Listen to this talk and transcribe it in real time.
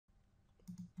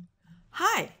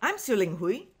Hi, I'm Siu Ling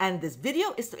Hui, and this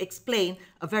video is to explain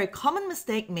a very common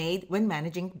mistake made when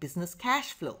managing business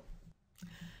cash flow.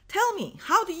 Tell me,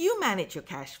 how do you manage your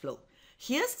cash flow?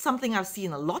 Here's something I've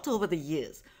seen a lot over the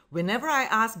years. Whenever I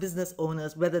ask business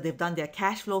owners whether they've done their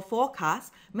cash flow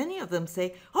forecast, many of them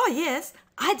say, "Oh yes,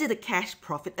 I did a cash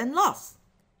profit and loss."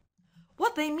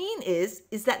 What they mean is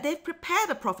that they've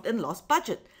prepared a profit and loss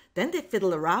budget. Then they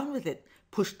fiddle around with it,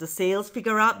 push the sales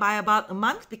figure out by about a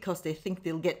month because they think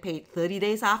they'll get paid 30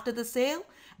 days after the sale,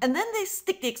 and then they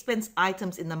stick the expense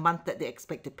items in the month that they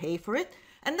expect to pay for it,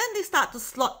 and then they start to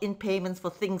slot in payments for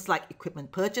things like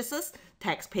equipment purchases,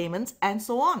 tax payments, and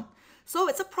so on. So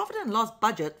it's a profit and loss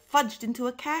budget fudged into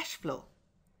a cash flow.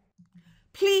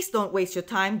 Please don't waste your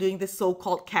time doing this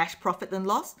so-called cash profit and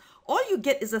loss. All you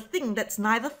get is a thing that's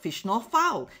neither fish nor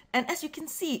fowl, and as you can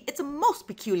see, it's a most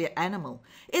peculiar animal.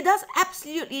 It does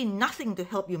absolutely nothing to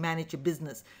help you manage your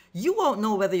business. You won't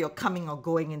know whether you're coming or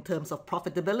going in terms of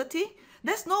profitability.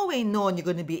 There's no way known you're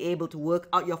going to be able to work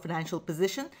out your financial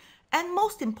position, and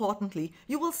most importantly,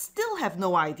 you will still have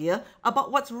no idea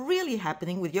about what's really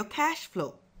happening with your cash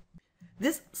flow.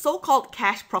 This so-called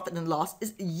cash profit and loss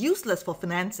is useless for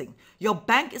financing. Your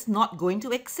bank is not going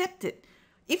to accept it.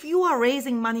 If you are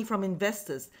raising money from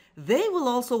investors, they will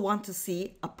also want to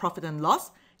see a profit and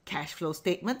loss, cash flow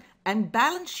statement, and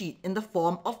balance sheet in the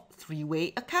form of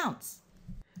three-way accounts.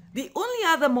 The only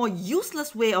other more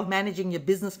useless way of managing your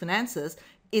business finances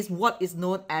is what is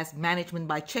known as management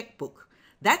by checkbook.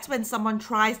 That's when someone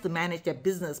tries to manage their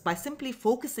business by simply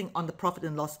focusing on the profit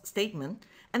and loss statement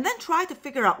and then try to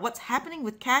figure out what's happening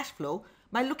with cash flow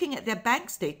by looking at their bank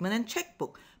statement and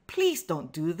checkbook. Please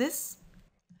don't do this.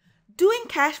 Doing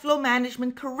cash flow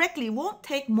management correctly won't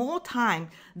take more time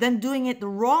than doing it the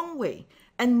wrong way.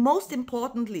 And most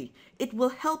importantly, it will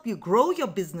help you grow your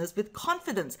business with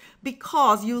confidence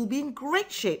because you'll be in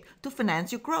great shape to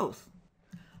finance your growth.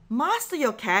 Master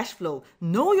your cash flow,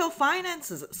 know your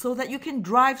finances so that you can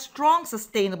drive strong,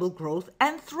 sustainable growth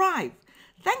and thrive.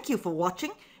 Thank you for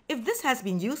watching. If this has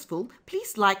been useful,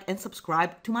 please like and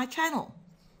subscribe to my channel.